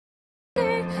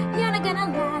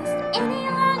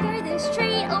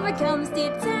overcomes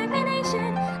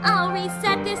determination. I'll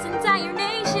reset this entire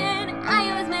nation.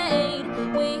 I was made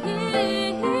with fear,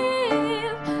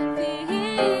 fear,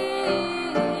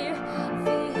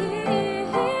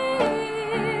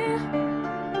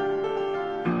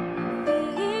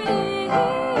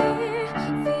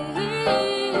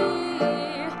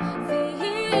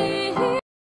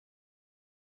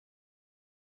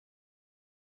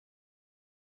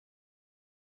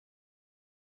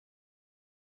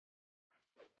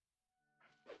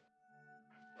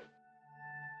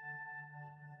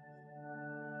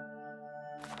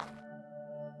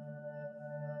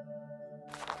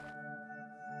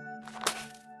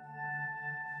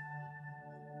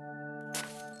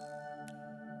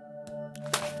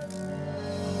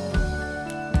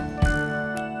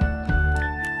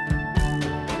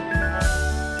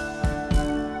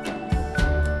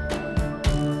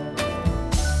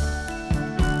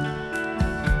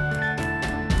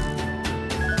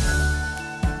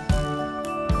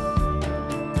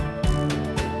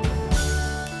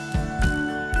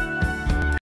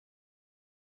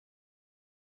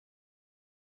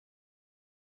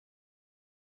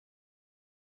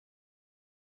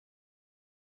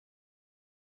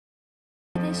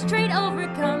 straight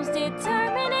overcomes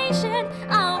determination.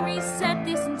 I'll reset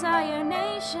this entire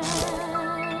nation.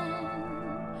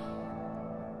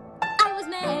 I was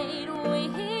made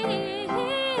with fear,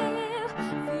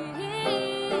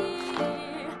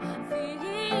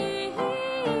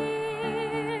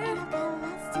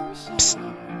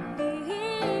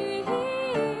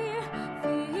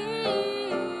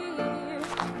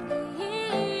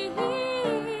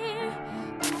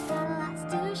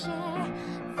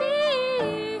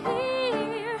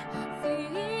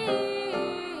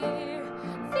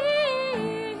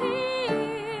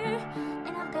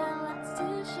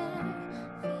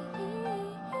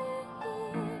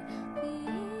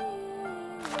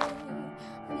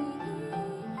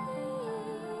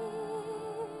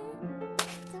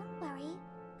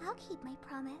 keep my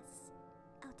promise.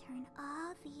 I'll turn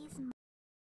all these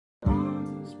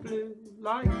Eyes blue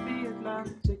like the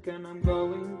Atlantic, and I'm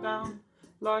going down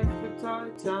like the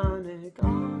Titanic.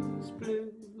 Eyes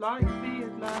blue like the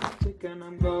Atlantic, and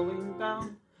I'm going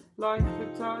down like the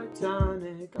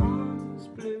Titanic. Eyes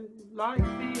blue like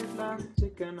the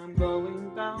Atlantic, and I'm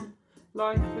going down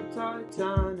like the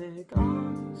Titanic.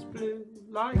 Eyes blue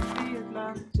like the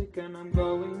Atlantic, and I'm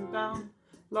going down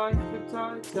like the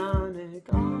Titanic.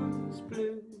 Eyes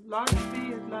blue like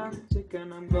the Atlantic,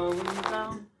 and I'm going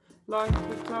down like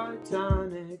the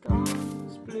Titanic.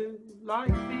 Eyes blue like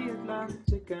the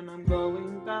Atlantic, and I'm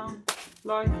going down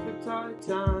like the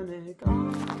Titanic.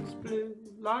 Eyes blue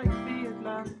like the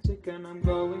Atlantic, and I'm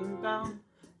going down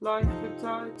like the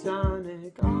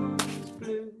Titanic. Eyes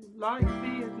blue like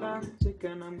the Atlantic,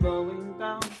 and I'm going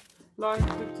down like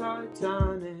the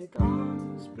Titanic.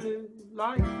 Eyes blue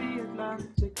like the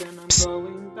Atlantic, and I'm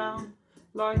going down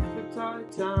like the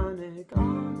Titanic.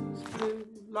 Eyes blue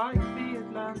like the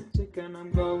Atlantic, and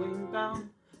I'm going down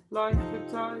like the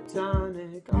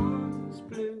Titanic. Eyes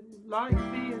blue like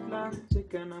the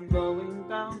Atlantic, and I'm going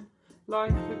down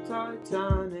like the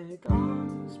Titanic.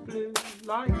 Eyes blue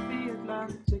like the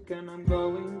Atlantic, and I'm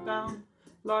going down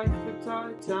like the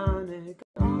Titanic.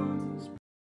 Eyes.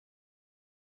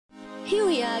 Here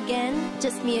we are again,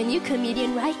 just me and you,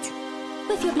 comedian, right?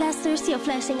 With your blasters, your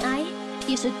flashing eye,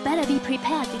 you should better be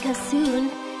prepared, because soon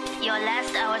your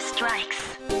last hour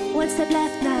strikes. One step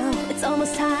left now, it's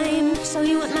almost time. Show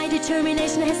you what my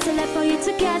determination has to left for you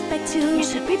to get back to. You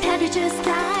should prepare to just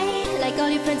die. Like all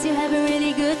your friends, you have a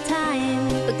really good time.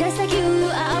 But guys like you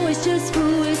are always just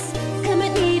fools. Come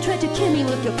at me, try to kill me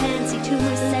with your fancy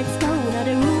tools. Let's go, now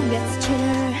the room gets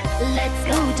chiller. Let's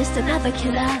go, just another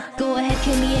killer. Go ahead,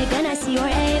 kill me again, I see you're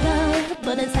able.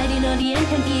 But inside you know the end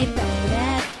can be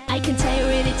bad. I can tell you're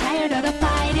really tired of the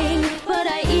fighting, but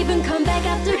I even come back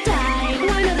after dying.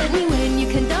 Why not let me win? You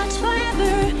can dodge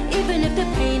forever, even if the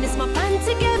pain is more fun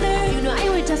together. You know I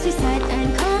will just reset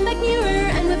and come back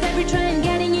nearer, and with every try I'm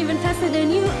getting even faster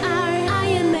than you are. I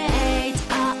am made.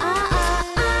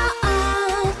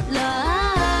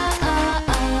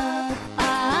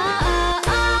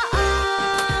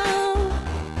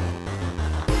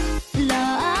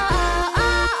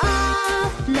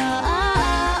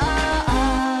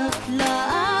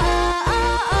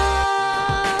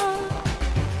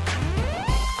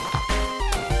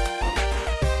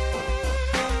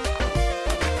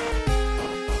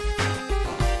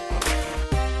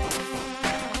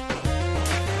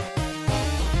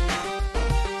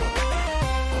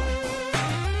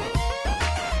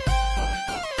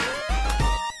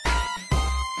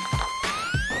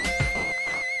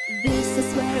 This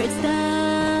is where it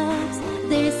stops.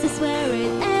 This is is where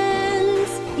it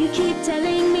ends. You keep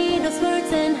telling me those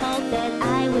words and hope that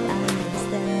I would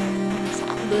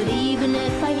understand. But even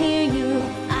if I hear you,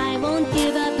 I won't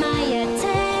give up my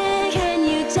attempt. Can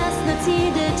you just not see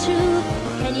the truth?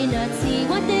 Can you not see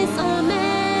what this all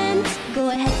meant? Go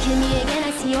ahead, kill me again,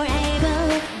 I see you're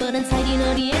able. But inside you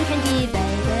know the end can be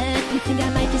evaded. You think I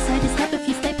might decide to stop if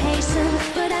you stay patient,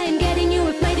 but I am getting you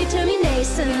with my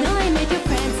determination. You know I made your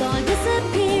friends all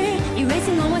disappear,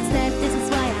 erasing all what's left, this is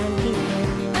why I'm here.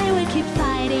 I will keep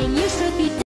fighting, you should be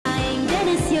dying, that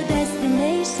is your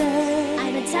destination.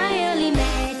 I'm entirely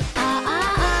made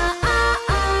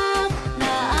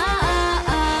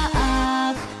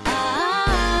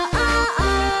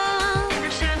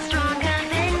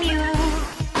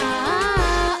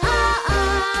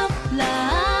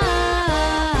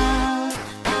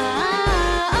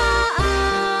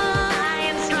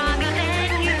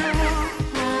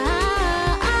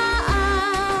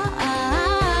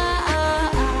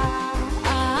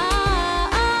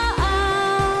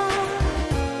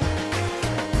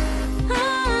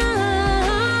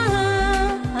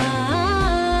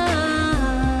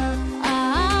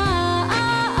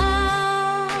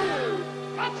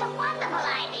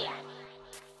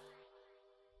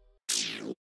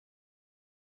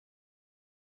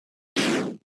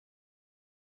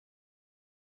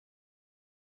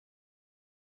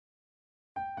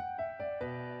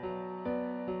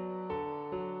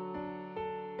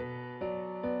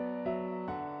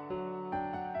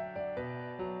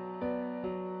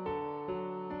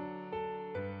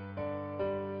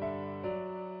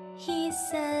He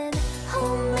said,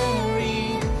 oh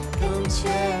Mary,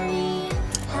 contrary,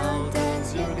 how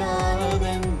does your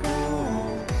garden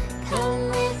grow? Come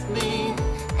with me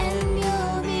and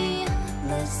you'll be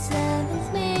the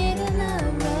seventh maid in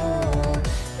a row.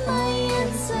 My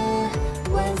answer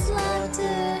was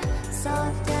laughter,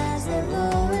 soft as a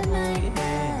blow in my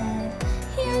head.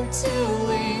 You're too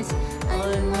late,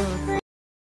 I'm afraid.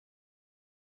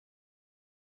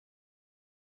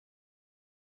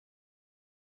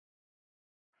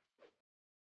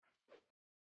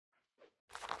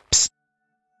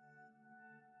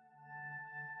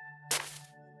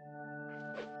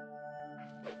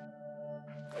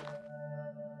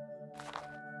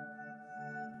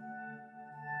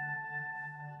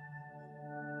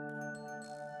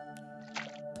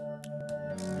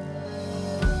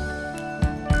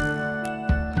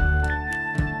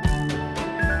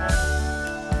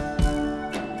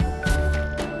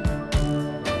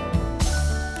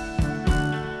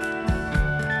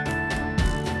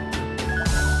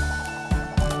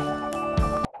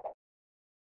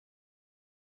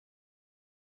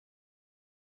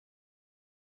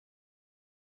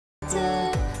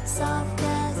 Soft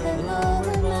as a blow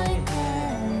in my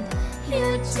head.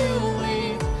 You're too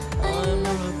late, I'm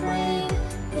afraid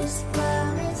this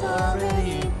flower is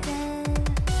already dead.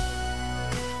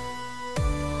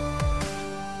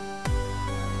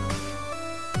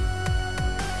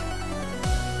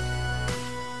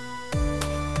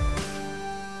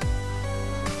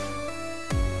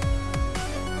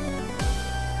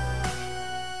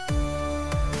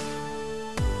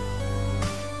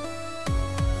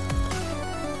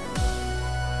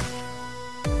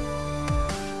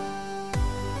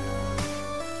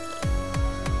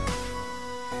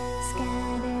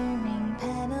 Scattering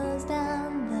petals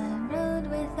down the road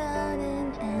without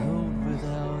an end.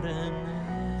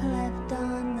 Left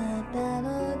on the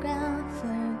battleground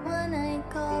for one I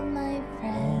called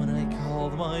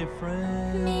my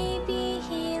friend. Maybe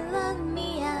he loved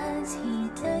me as he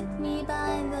took me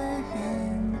by the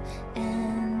hand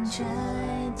and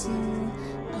tried to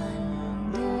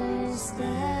understand.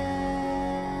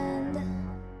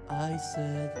 I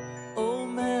said, oh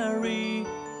Mary,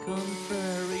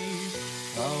 contrary,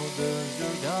 how does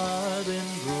your garden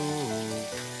grow?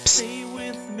 Stay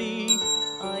with me,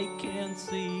 I can't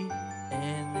see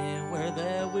anywhere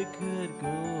that we could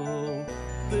go.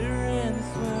 Their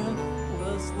answer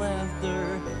was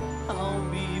laughter, I'll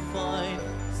be fine,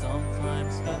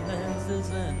 sometimes kindness is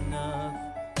enough.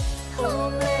 Oh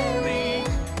Mary,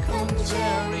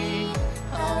 contrary,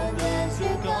 how does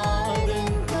your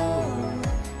garden grow?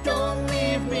 Don't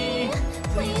leave me,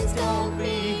 please don't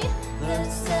be the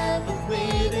seventh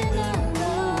maid in a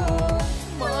row.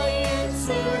 My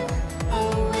answer, a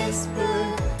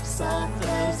whisper, soft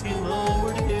as he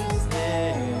lowered his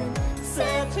head.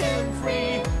 Set him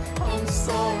free, I'm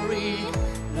sorry,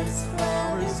 this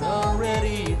flower is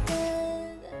already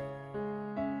dead.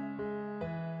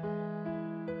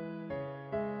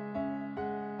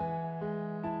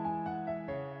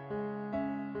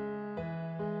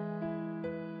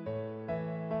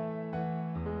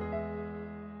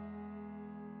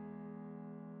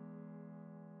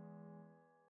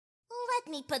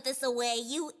 me put this away.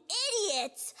 You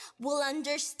idiots will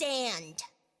understand.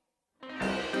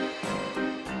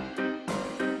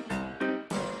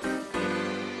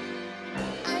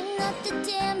 I'm not the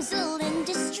damsel in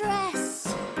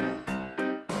distress.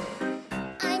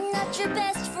 I'm not your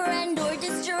best friend or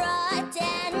distraught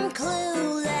and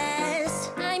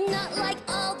clueless. I'm not like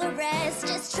all the rest,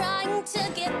 just trying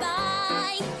to get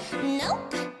by.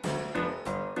 Nope.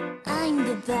 I'm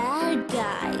the bad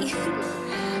guy.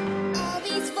 All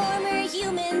these former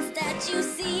humans that you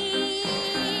see,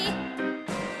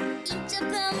 each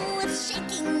of them with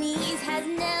shaking knees has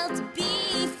knelt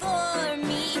before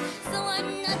me. So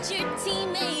I'm not your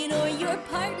teammate or your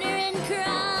partner in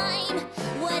crime.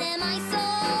 What am I,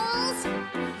 souls?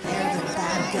 You're the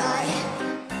bad guy.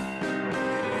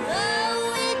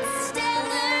 Oh, it's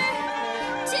stellar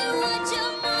to watch a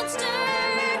monster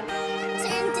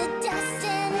turn to dust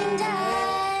and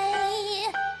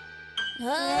die.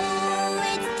 Oh,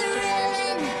 it's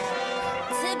thrilling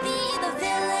to be the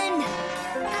villain.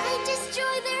 I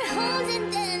destroy their homes and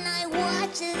then I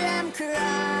watch them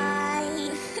cry.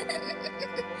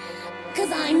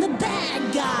 'Cause I'm the bad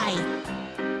guy.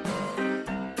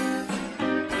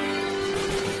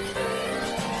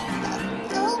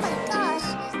 Oh my gosh.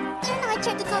 They're not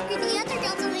trying to conquer the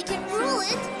underground so they can rule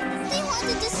it. They want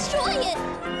to destroy it.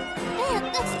 Man,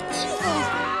 that's evil.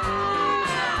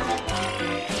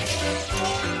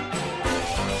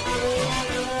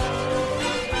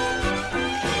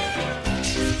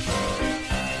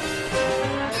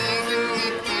 Isn't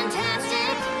it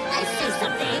fantastic? I say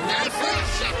something, I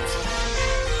flash it.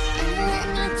 Let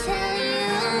me tell you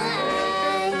why.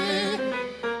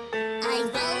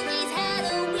 I've always had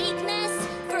a weakness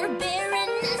for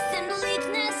barrenness and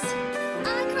bleakness.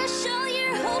 I crush all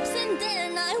your hopes and then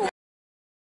I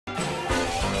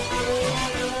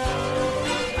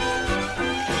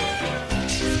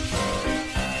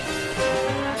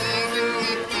Isn't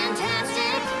it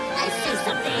fantastic? I say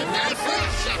something, I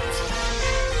flash it.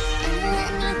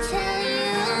 Let me tell you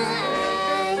why.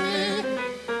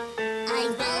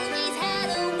 I've always had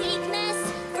a weakness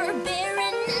for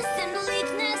barrenness and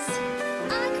bleakness.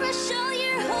 I crush all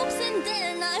your hopes and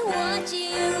then I watch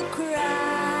you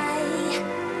cry.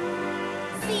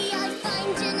 See, I find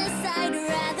genocide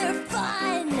rather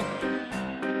fun.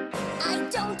 I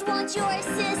don't want your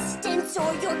assistance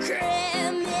or your crimination.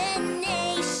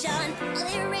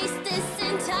 I'll erase this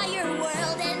entire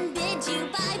world and bid you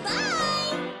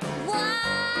bye-bye.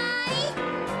 Why?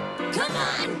 Come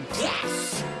on, guess!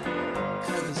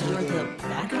 You're the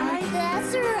bad guy?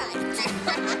 That's right.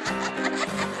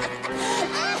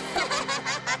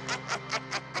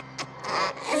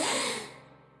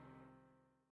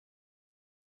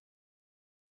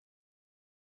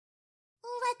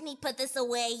 Let me put this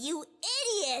away. You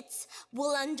idiots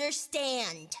will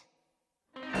understand.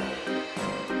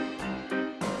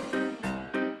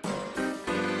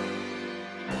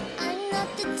 I'm not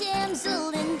the damsel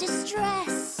in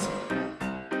distress.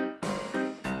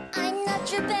 I'm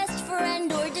not your best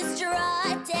friend or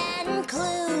distraught and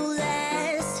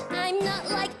clueless. I'm not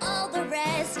like all the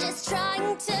rest, just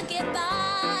trying to get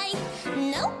by.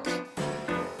 Nope.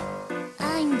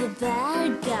 I'm the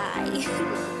bad guy.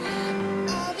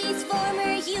 All these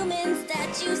former humans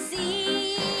that you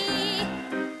see,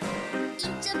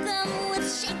 each of them with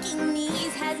shaking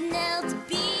knees has knelt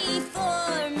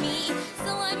before me.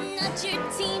 So I'm not your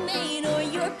teammate or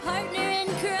your partner in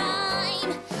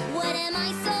crime. What am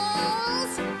I,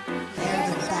 souls? You're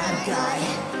the bad guy.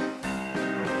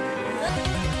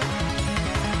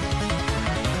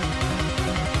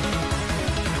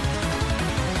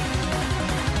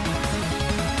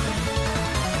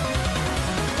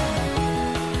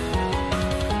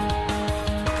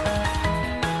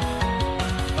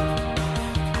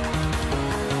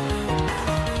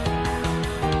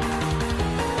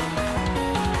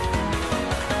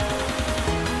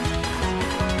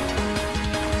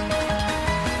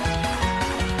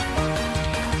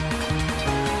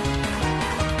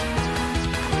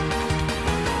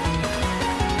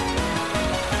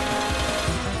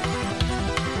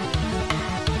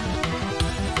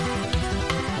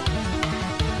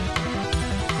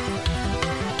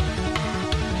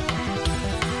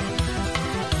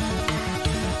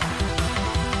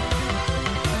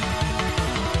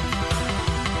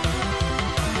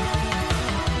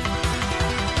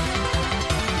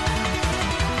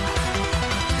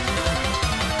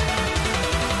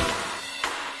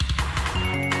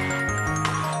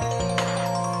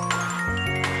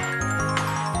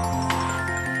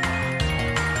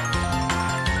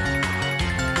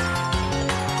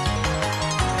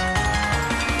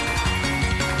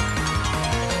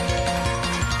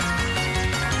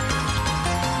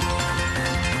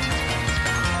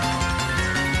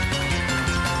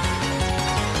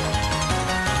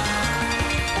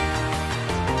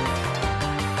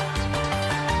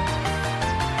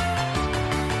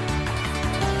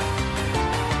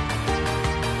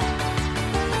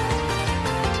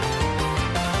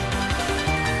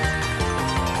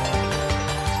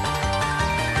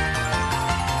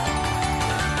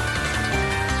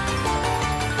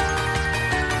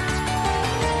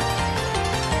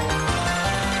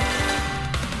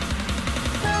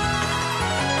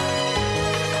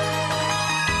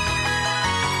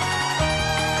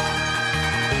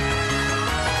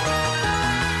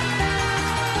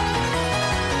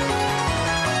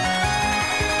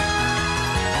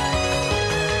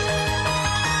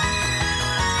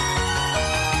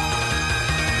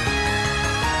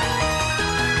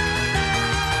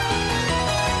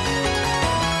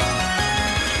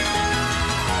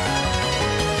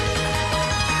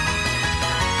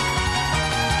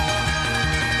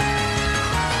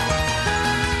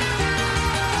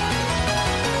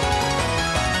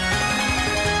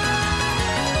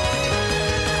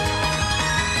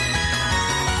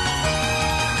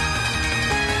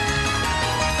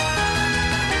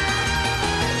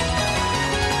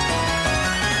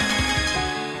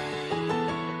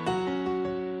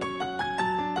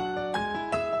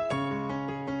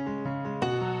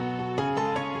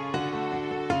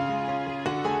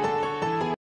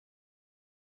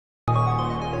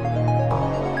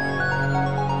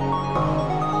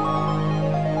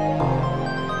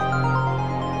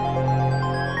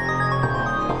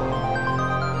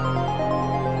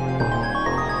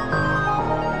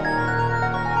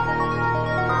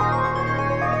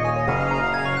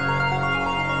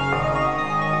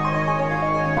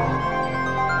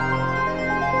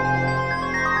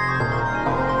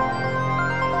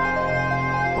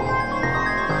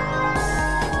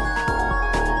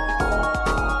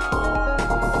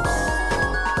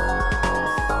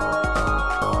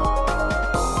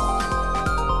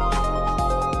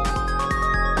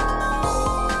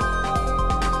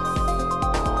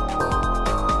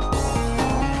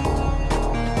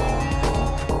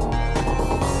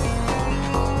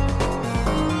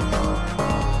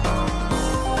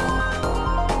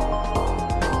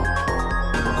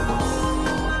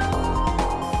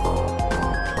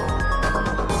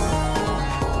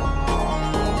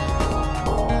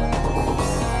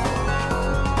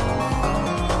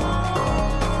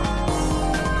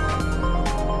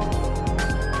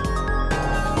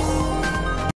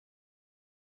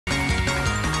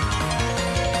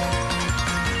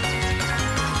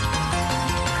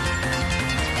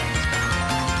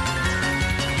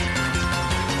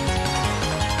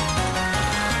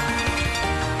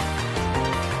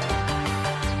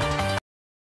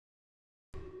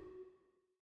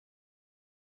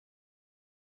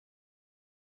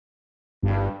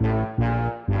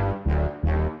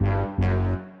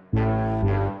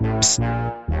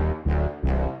 Psst.